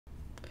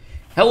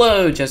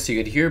Hello, Jesse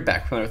Good here,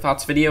 back with another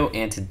Thoughts video,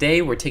 and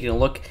today we're taking a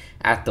look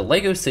at the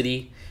LEGO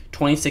City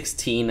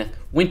 2016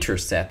 winter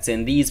sets.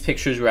 And these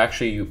pictures were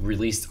actually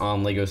released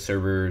on LEGO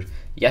server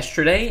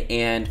yesterday,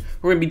 and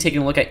we're going to be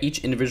taking a look at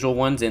each individual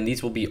ones, and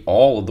these will be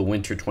all of the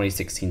winter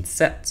 2016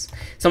 sets.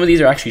 Some of these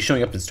are actually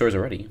showing up in stores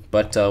already,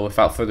 but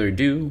without further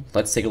ado,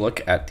 let's take a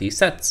look at these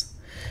sets.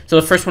 So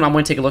the first one I'm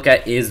going to take a look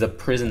at is the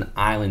Prison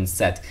Island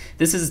set.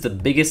 This is the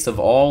biggest of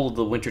all of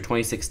the Winter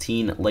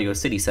 2016 LEGO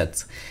City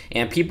sets.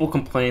 And people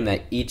complain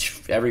that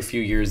every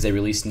few years they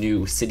release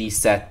new city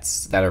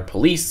sets that are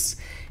police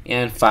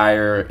and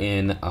fire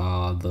in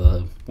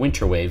the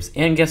winter waves.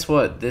 And guess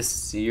what?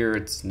 This year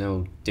it's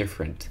no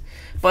different.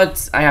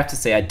 But I have to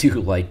say I do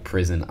like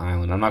Prison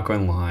Island. I'm not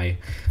going to lie.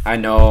 I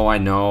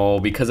know.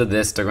 Because of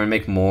this, they're going to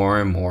make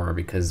more and more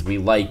because we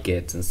like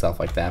it and stuff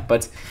like that.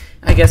 But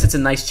I guess it's a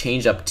nice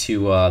change up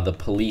to the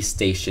police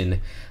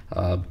station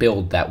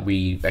build that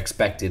we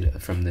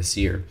expected from this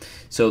year.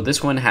 So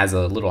this one has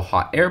a little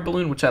hot air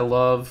balloon, which I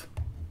love.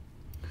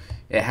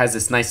 It has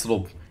this nice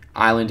little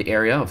island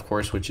area, of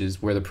course, which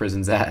is where the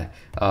prison's at,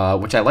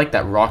 which I like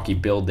that rocky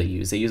build they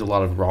use. They use a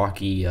lot of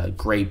rocky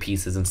gray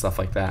pieces and stuff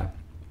like that.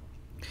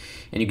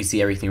 And you can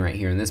see everything right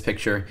here in this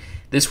picture.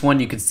 This one,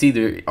 you can see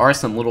there are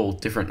some little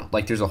different,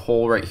 like there's a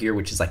hole right here,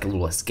 which is like a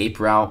little escape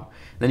route.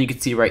 Then you can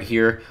see right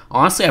here,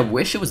 honestly, I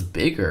wish it was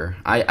bigger.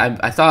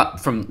 I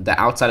thought from the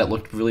outside it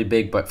looked really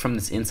big, but from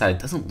this inside it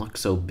doesn't look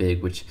so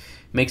big, which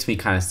makes me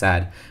kind of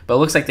sad. But it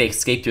looks like they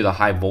escaped through the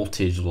high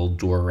voltage little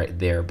door right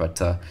there. But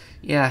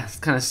yeah, it's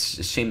kind of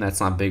a shame that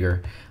it's not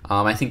bigger.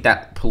 I think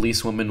that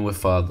policewoman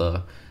with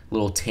the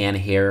little tan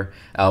hair,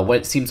 what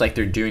it seems like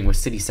they're doing with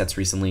city sets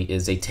recently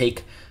is they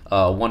take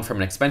one from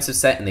an expensive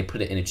set and they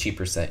put it in a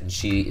cheaper set, and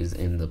she is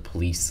in the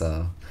police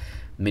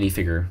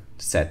minifigure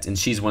set, and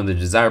she's one of the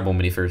desirable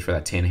minifigures for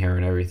that tan hair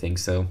and everything.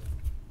 So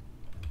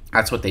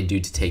that's what they do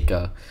to take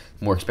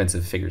more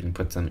expensive figures and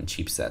put them in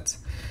cheap sets.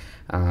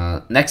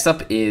 Next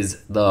up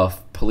is the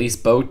police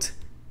boat,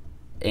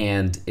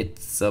 and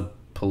it's a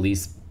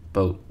police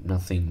boat.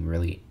 Nothing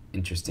really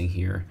interesting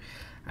here.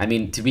 I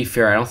mean, to be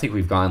fair, I don't think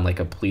we've gotten like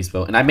a police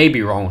boat, and I may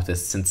be wrong with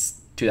this, since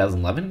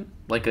 2011,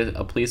 like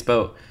a police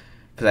boat,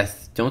 because I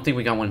don't think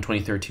we got one in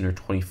 2013 or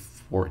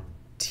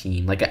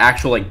 2014, like an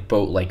actual like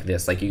boat like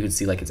this. Like you can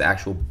see like it's an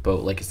actual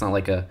boat, like it's not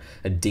like a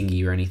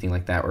dinghy or anything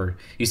like that. Or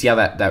you see how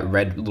that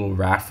red little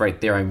raft right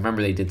there, I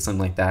remember they did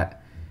something like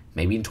that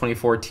maybe in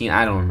 2014,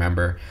 I don't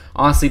remember.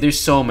 Honestly, there's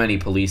so many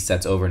police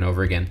sets over and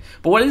over again.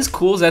 But what is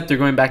cool is that they're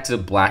going back to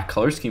the black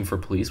color scheme for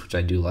police, which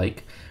I do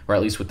like, or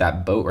at least with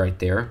that boat right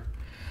there.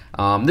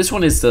 This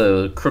one is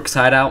the Crooks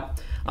hideout.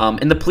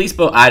 And the police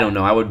boat, I don't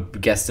know. I would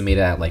guesstimate it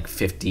at like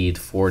 50 to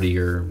 40,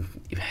 or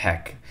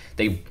heck,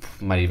 they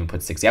might even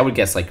put 60. I would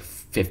guess like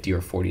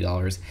 $50 or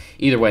 $40.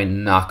 Either way,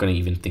 not going to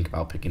even think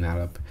about picking that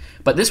up.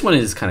 But this one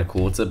is kind of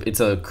cool. It's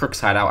a Crooks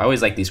hideout. I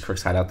always like these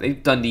Crooks hideout.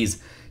 They've done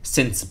these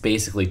since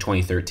basically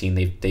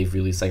 2013. They've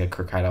released like a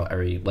Crook hideout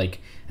every, like,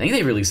 I think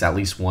they release at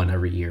least one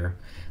every year.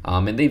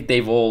 And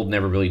they've all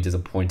never really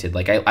disappointed.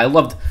 Like I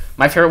loved,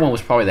 my favorite one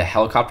was probably the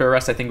helicopter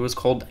arrest, I think it was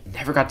called. I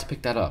never got to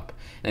pick that up,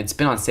 and it's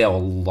been on sale a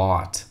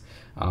lot.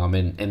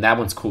 And that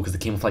one's cool because it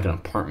came with like an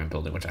apartment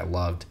building, which I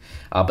loved.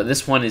 But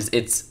this one is,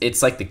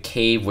 it's like the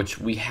cave, which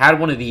we had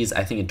one of these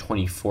I think in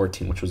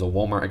 2014, which was a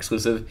Walmart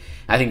exclusive.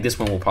 I think this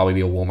one will probably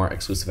be a Walmart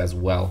exclusive as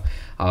well.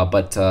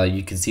 But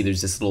you can see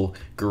there's this little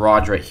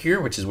garage right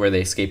here, which is where they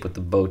escape with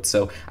the boat.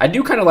 So I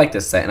do kind of like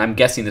this set, and I'm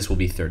guessing this will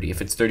be 30.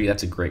 If it's 30,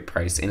 that's a great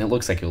price, and it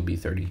looks like it'll be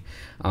 30.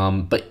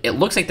 But it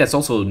looks like that's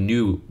also a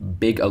new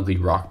big ugly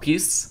rock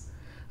piece.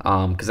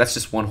 Because that's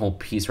just one whole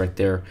piece right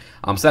there.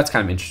 So that's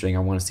kind of interesting. I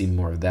want to see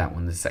more of that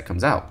when this set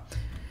comes out.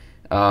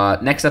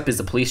 Next up is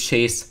the police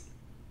chase.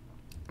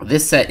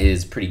 This set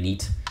is pretty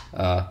neat.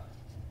 Because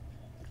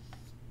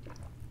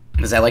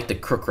I like the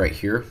crook right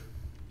here.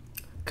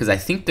 Because I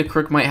think the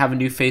crook might have a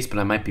new face, but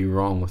I might be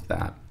wrong with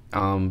that.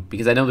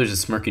 Because I know there's a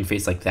smirking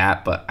face like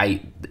that, but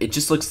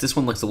this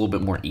one looks a little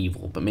bit more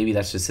evil. But maybe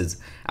that's just his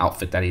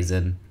outfit that he's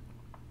in.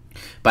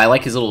 But I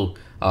like his little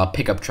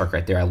pickup truck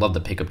right there. I love the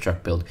pickup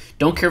truck build.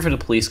 Don't care for the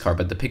police car,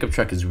 but the pickup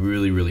truck is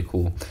really, really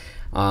cool.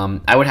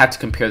 I would have to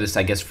compare this,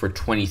 I guess, for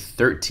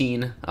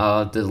 2013.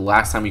 The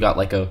last time we got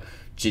like a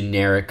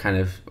generic kind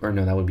of, or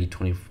no, that would be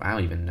 20. I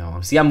don't even know.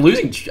 See, I'm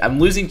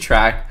losing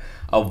track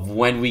of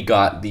when we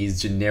got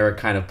these generic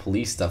kind of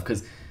police stuff,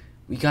 because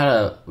we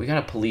got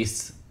a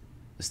police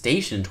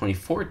station in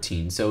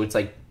 2014. So it's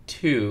like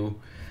two.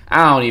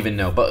 I don't even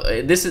know,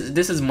 but this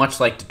is much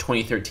like the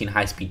 2013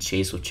 high-speed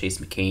chase with Chase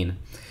McCain.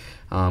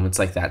 It's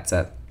like that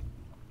set.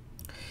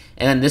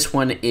 And then this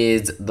one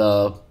is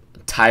the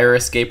Tire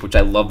Escape, which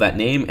I love that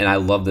name, and I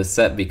love this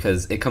set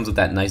because it comes with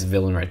that nice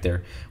villain right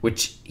there,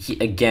 which,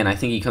 I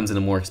think he comes in a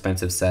more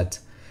expensive set,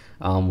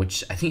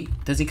 which I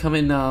think, does he come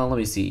in, let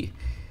me see.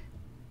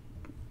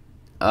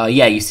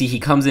 Yeah, you see he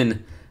comes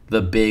in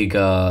the big,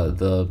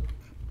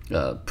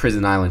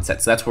 Prison Island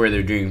set. So that's where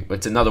they're doing,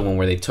 it's another one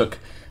where they took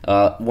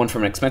one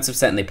from an expensive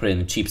set and they put it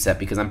in a cheap set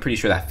because I'm pretty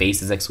sure that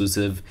face is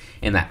exclusive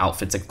and that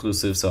outfit's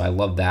exclusive, so I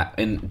love that.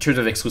 In terms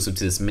of exclusive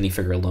to this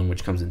minifigure alone,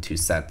 which comes in 2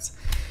 sets.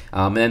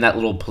 And then that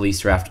little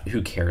police raft,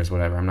 who cares,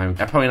 whatever. I'm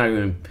probably not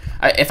even...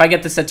 if I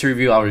get the set to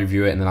review, I'll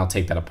review it and then I'll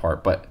take that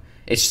apart, but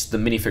it's just the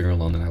minifigure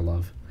alone that I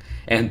love.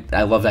 And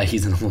I love that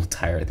he's in a little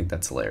tire. I think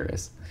that's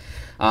hilarious.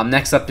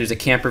 Next up, there's a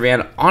camper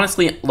van.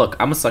 Honestly, look,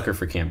 I'm a sucker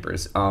for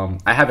campers.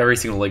 I have every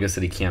single Lego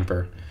City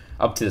camper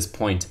up to this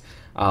point,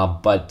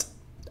 but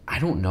I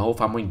don't know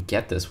if I'm going to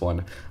get this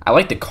one. I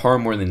like the car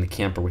more than the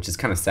camper, which is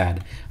kind of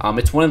sad.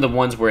 It's one of the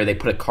ones where they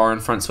put a car in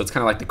front, so it's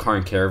kind of like the car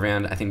and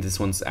Caravan. I think this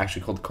one's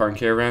actually called the car and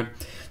Caravan.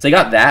 So I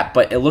got that,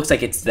 but it looks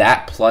like it's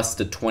that plus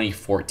the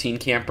 2014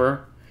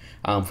 camper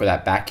for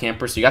that back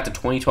camper. So you got the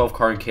 2012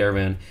 car and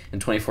Caravan and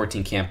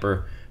 2014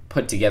 camper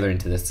put together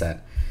into this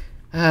set.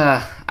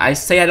 I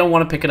say I don't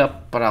want to pick it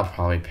up, but I'll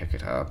probably pick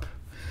it up.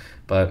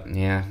 But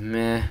yeah,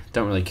 meh,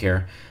 don't really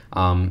care.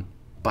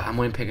 But I'm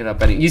going to pick it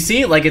up. You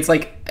see, like, it's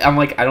like, I'm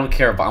like, I don't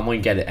care, but I'm going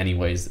to get it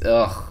anyways.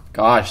 Ugh,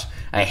 gosh.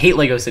 I hate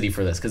Lego City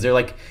for this, because they're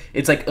like,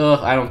 it's like,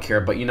 ugh, I don't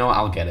care, but you know,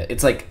 I'll get it.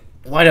 It's like,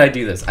 why did I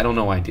do this? I don't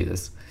know why I do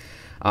this.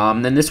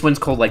 Then this one's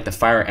called, like, the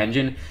Fire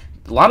engine.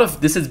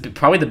 This is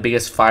probably the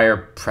biggest Fire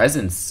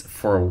presence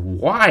for a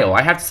while.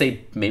 I have to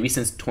say, maybe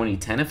since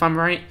 2010, if I'm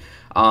right.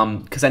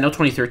 Because I know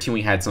 2013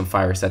 we had some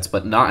Fire sets,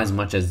 but not as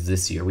much as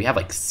this year. We have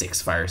like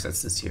 6 Fire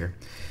sets this year.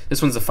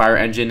 This one's the Fire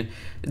engine.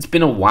 It's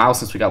been a while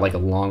since we got like a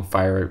long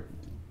Fire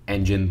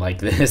engine like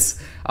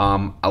this.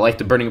 I like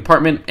the burning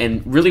apartment,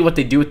 and really what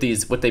they do with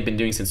these, what they've been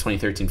doing since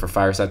 2013 for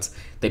Fire sets,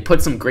 they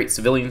put some great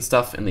civilian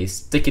stuff and they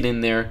stick it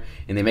in there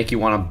and they make you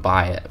want to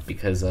buy it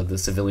because the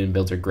civilian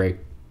builds are great.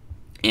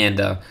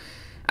 And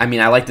I mean,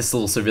 I like this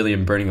little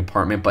civilian burning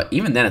apartment, but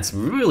even then it's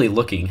really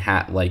looking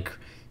like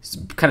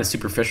kind of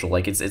superficial.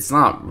 Like it's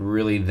not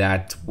really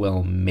that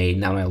well made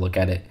now when I look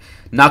at it.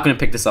 Not going to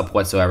pick this up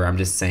whatsoever. I'm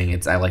just saying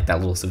I like that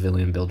little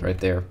civilian build right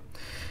there.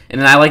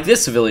 And then I like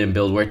this civilian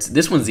build where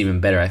this one's even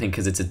better, I think,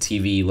 because it's a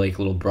TV like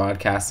little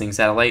broadcasting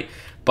satellite.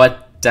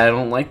 But I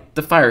don't like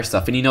the Fire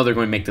stuff, and you know they're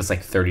going to make this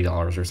like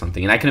 $30 or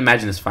something. And I can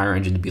imagine this Fire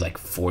engine to be like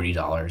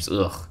 $40.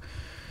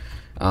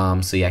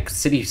 Ugh. So yeah,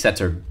 city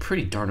sets are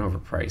pretty darn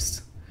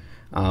overpriced.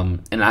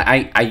 And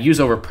I use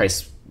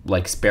overpriced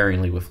like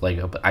sparingly with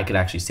Lego, but I could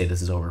actually say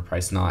this is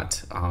overpriced,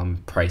 not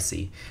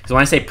pricey. Because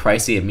when I say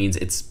pricey, it means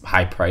it's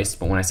high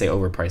priced, but when I say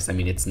overpriced, I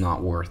mean it's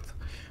not worth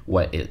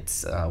what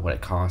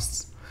it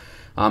costs.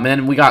 And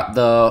then we got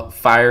the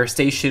Fire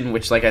station,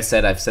 which, like I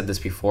said, I've said this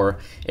before,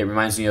 it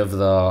reminds me of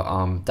the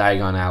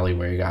Diagon Alley,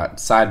 where you got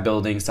side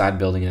building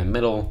in the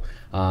middle.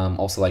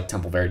 Also like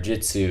Temple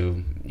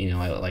Verjitsu, you know,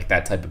 I like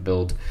that type of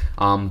build.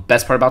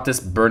 Best part about this,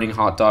 burning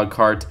hot dog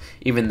cart.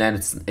 Even then,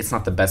 it's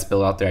not the best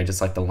build out there. I just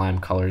like the lime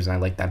colors, and I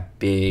like that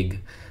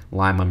big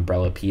lime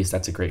umbrella piece.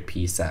 That's a great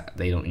piece that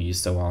they don't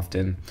use so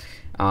often.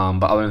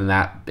 But other than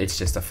that, it's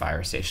just a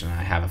Fire station.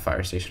 I have a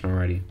Fire station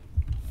already.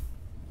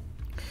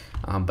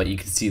 But you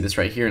can see this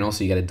right here, and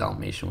also you get a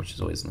Dalmatian, which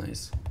is always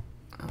nice.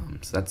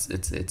 So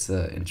it's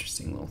an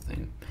interesting little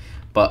thing.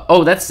 But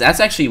oh, that's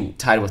actually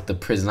tied with the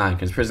Prison Island,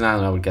 because Prison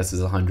Island I would guess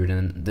is 100,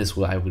 and this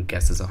I would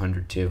guess is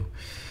 100 too.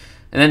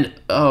 And then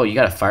oh, you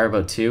got a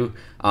fireboat too.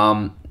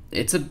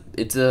 It's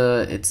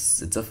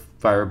a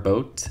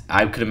fireboat.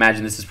 I could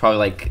imagine this is probably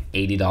like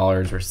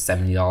 $80 or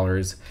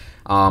 $70.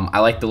 I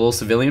like the little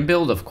civilian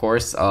build, of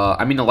course.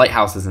 I mean the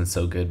lighthouse isn't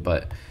so good,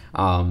 but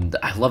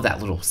I love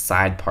that little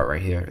side part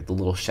right here, the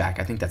little shack.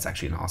 I think that's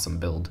actually an awesome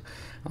build.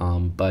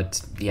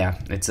 But yeah,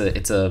 it's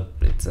a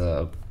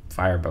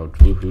fireboat.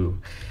 Woohoo!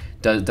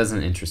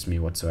 Doesn't interest me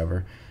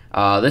whatsoever.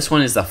 This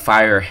one is the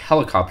Fire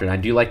helicopter, and I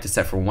do like the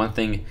set for one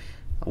thing.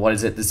 What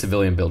is it? The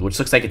civilian build, which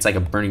looks like it's like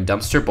a burning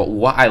dumpster. But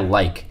what I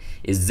like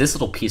is this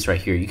little piece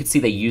right here. You can see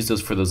they use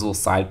those for those little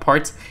side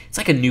parts. It's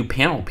like a new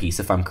panel piece,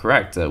 if I'm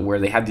correct, where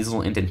they have these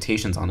little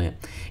indentations on it.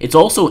 It's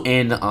also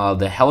in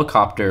the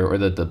helicopter, or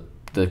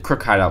the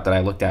Crook hideout that I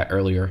looked at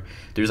earlier.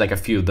 There's like a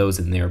few of those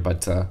in there,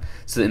 but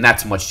and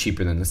that's much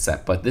cheaper than the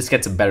set. But this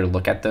gets a better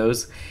look at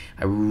those.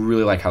 I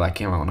really like how that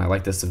came out, and I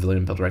like the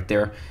civilian build right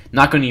there.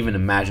 Not going to even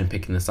imagine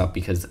picking this up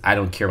because I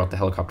don't care about the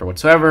helicopter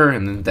whatsoever,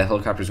 and then the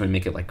helicopter is going to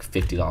make it like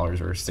 $50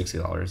 or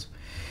 $60.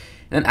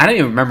 And I didn't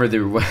even remember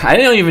I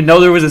didn't even know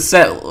there was a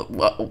set.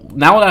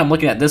 Now that I'm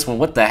looking at this one,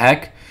 what the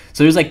heck?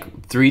 So there's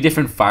like 3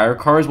 different Fire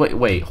cars.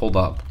 Wait, hold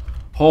up,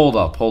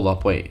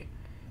 wait.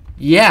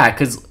 Yeah,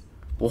 because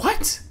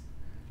what?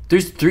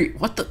 There's 3.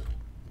 What the?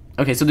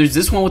 Okay, so there's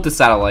this one with the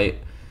satellite.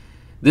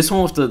 This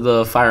one with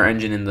the Fire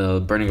engine in the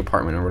burning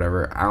apartment or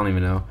whatever. I don't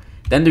even know.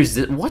 Then there's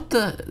this, what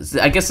the?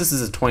 I guess this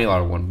is a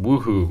 $20 one.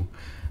 Woohoo!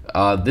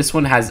 This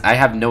one I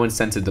have no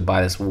incentive to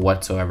buy this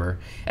whatsoever,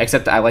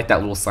 except I like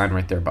that little sign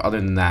right there. But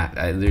other than that,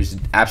 there's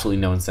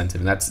absolutely no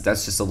incentive. And that's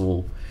just a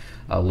little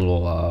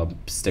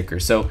sticker.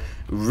 So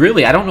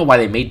really, I don't know why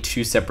they made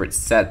 2 separate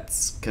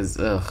sets. Cause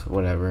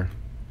whatever.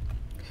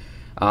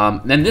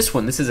 Then this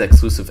one, this is an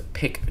exclusive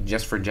pick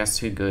just for Just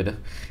Too Good,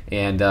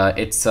 and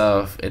it's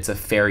a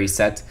Ferry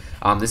set.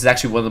 This is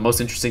actually one of the most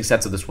interesting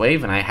sets of this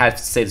wave, and I have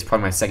to say this is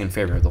probably my second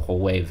favorite of the whole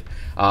wave,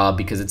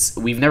 because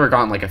we've never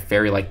gotten like a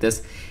Ferry like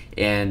this,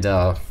 and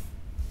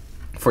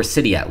for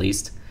City at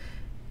least.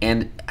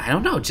 And I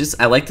don't know,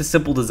 I like the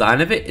simple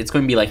design of it. It's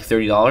going to be like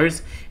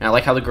 $30, and I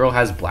like how the girl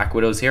has Black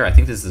Widow's hair. I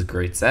think this is a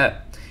great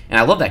set. And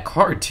I love that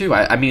card, too.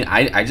 I mean,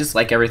 I just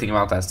like everything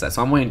about that set.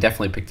 So I'm going to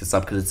definitely pick this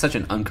up because it's such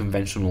an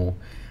unconventional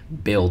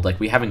build. Like,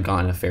 we haven't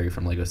gotten a Ferry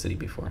from LEGO City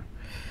before.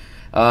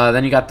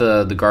 Then you got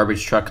the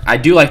garbage truck. I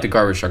do like the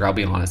garbage truck, I'll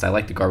be honest. I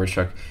like the garbage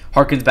truck.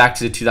 Harkens back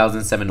to the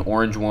 2007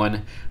 orange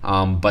one,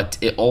 but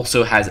it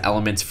also has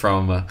elements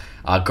from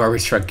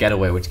Garbage Truck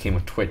Getaway, which came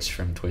with Twitch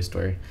from Toy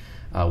Story,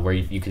 where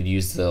you could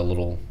use the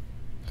little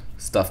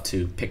stuff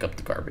to pick up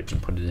the garbage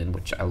and put it in,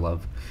 which I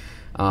love.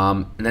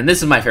 And then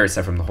this is my favorite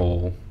set from the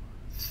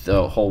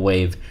whole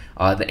wave,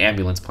 the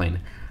ambulance plane.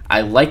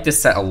 I like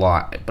this set a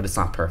lot, but it's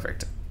not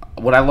perfect.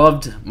 What I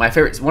loved,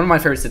 one of my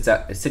favorite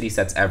city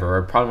sets ever,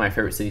 or probably my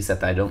favorite city set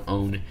that I don't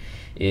own,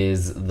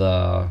 is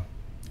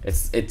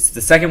it's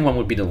the second one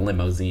would be the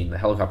limousine, the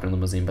helicopter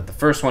limousine, but the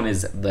first one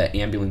is the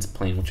ambulance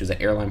plane, which is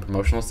an airline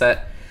promotional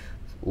set.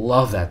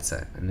 Love that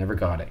set. I never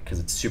got it because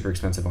it's super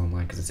expensive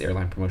online because it's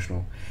airline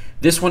promotional.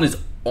 This one is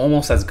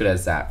almost as good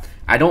as that.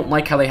 I don't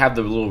like how they have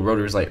the little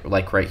rotors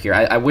like right here.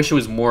 I wish it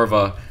was more of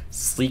a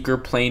sleeker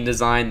plane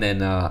design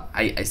than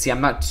I see.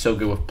 I'm not so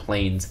good with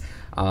planes,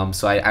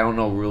 so I don't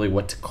know really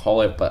what to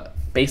call it. But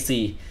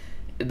basically,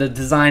 the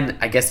design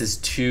I guess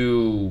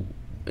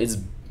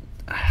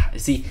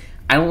see.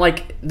 I don't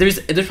like. There's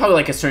probably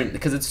like a certain,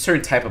 because it's a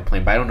certain type of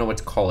plane, but I don't know what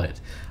to call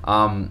it.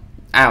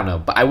 I don't know,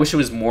 but I wish it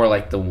was more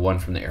like the one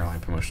from the airline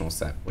promotional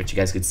set, which you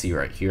guys could see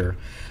right here.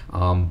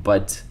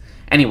 But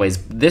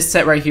anyways, this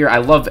set right here, I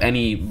love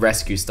any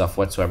rescue stuff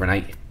whatsoever,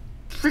 and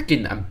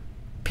I'm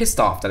pissed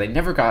off that I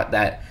never got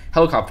that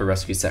helicopter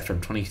rescue set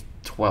from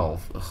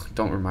 2012. Ugh,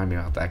 don't remind me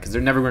about that, because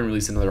they're never going to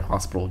release another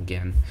hospital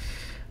again.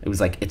 It's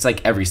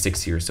like every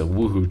 6 years, so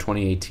woohoo,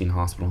 2018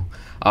 hospital.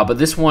 But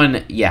this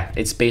one, yeah,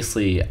 it's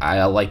basically,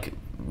 I like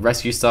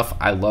rescue stuff.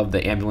 I love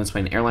the ambulance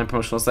plane airline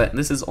promotional set, and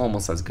this is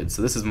almost as good.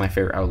 So this is my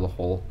favorite out of the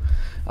whole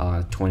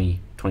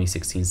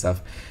 2016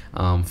 stuff,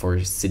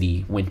 for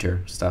city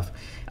winter stuff.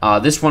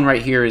 This one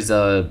right here is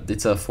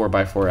it's a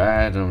 4x4.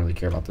 I don't really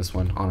care about this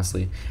one,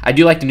 honestly. I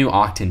do like the new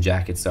Octane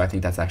jacket, so I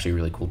think that's actually a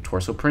really cool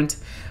torso print.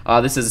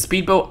 This is a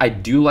speedboat. I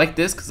do like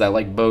this because I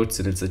like boats,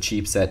 and it's a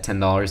cheap set,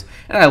 $10.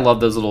 And I love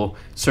those little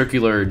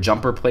circular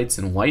jumper plates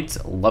in white.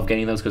 I love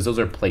getting those because those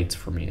are plates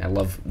for me. I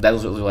love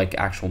those are like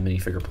actual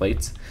minifigure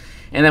plates.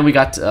 And then we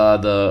got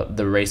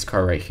the race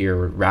car right here,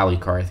 or rally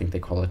car, I think they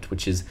call it,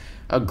 which is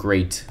a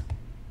great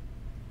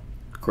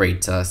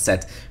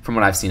set from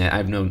what I've seen.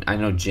 I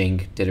know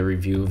Jing did a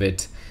review of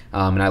it,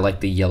 and I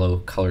like the yellow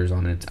colors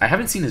on it. I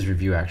haven't seen his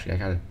review actually. I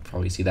gotta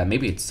probably see that.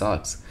 Maybe it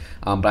sucks,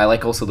 but I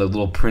like also the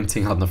little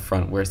printing on the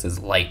front where it says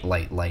light,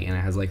 light, light, and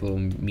it has like little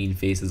mean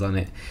faces on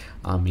it.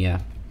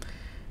 Yeah.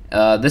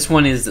 This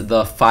one is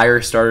the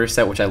fire starter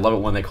set, which I love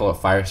it when they call it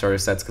fire starter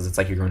sets because it's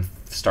like you're going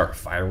to start a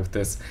fire with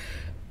this.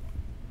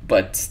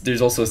 But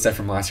there's also a set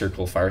from last year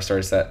called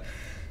Firestarter set.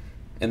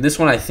 And this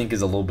one I think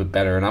is a little bit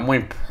better. And I'm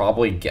going to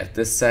probably get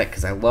this set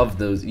because I love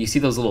those. You see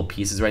those little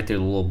pieces right there,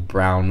 the little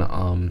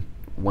brown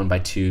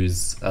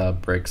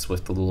 1x2s bricks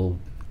with the little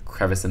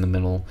crevice in the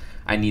middle.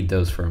 I need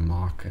those for a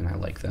mock, and I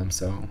like them,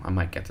 so I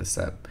might get this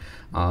set.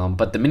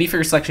 But the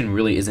minifigure selection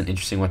really isn't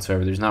interesting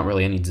whatsoever. There's not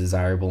really any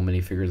desirable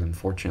minifigures,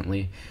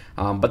 unfortunately.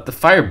 But the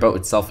fire boat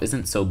itself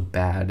isn't so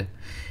bad.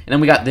 And then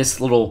we got this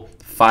little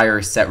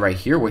fire set right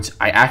here, which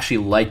I actually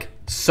like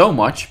so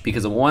much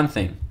because of one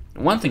thing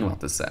about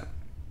this set,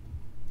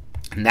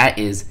 and that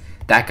is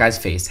that guy's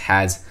face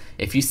has,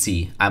 if you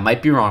see, I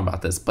might be wrong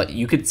about this, but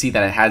you could see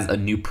that it has a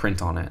new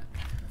print on it.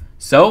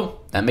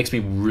 So that makes me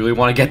really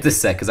want to get this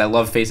set because I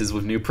love faces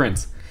with new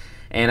prints,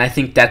 and I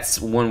think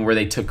that's one where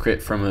they took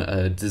it from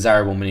a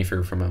desirable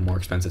minifigure from a more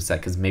expensive set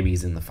because maybe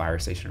he's in the fire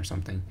station or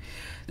something.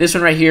 This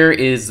one right here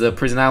is the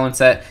Prison Island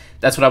set.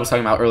 That's what I was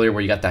talking about earlier,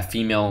 where you got that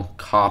female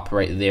cop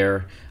right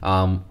there.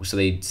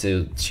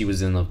 So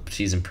she's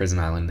in Prison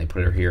Island. They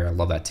put her here. I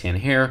love that tan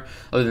hair.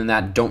 Other than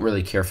that, don't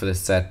really care for this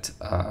set.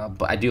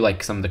 But I do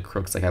like some of the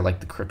Crooks. Like I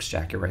like the Crooks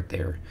jacket right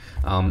there.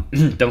 Don't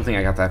think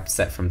I got that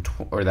set from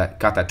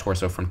got that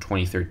torso from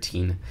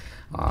 2013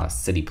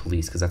 City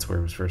Police because that's where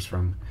it was first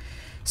from.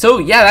 So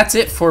yeah, that's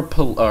it for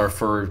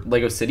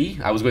Lego City.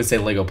 I was going to say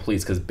Lego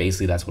Police because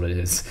basically that's what it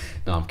is.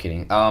 No, I'm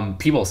kidding.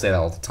 People say that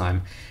all the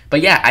time.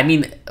 But yeah, I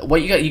mean,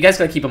 what you guys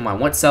got to keep in mind,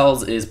 what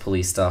sells is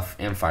police stuff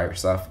and fire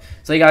stuff.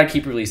 So you got to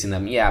keep releasing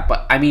them. Yeah,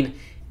 but I mean,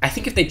 I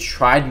think if they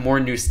tried more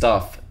new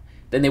stuff,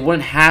 then they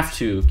wouldn't have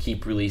to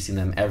keep releasing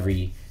them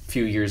every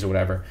few years or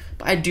whatever.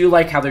 But I do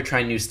like how they're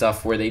trying new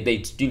stuff where they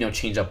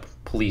change up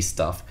police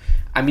stuff.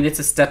 I mean, it's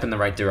a step in the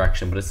right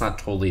direction, but it's not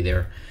totally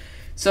there.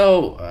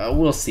 So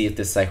we'll see if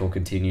this cycle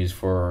continues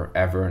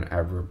forever and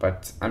ever,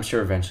 but I'm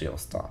sure eventually it'll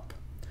stop.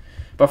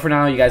 But for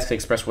now, you guys can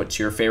express what's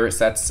your favorite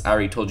sets. I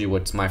already told you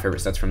what's my favorite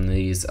sets from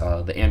these.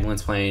 The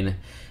ambulance plane,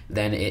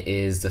 then it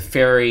is the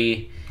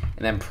Ferry,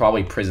 and then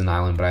probably Prison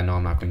Island, but I know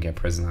I'm not going to get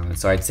Prison Island.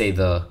 So I'd say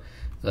the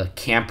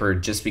camper,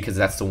 just because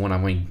that's the one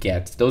I'm going to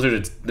get. Those are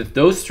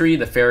those three,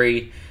 the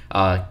Ferry,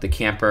 the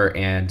camper,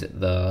 and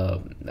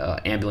the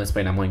ambulance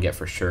plane I'm going to get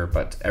for sure,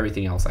 but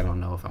everything else I don't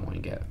know if I'm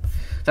going to get.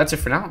 That's it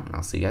for now, and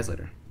I'll see you guys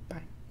later.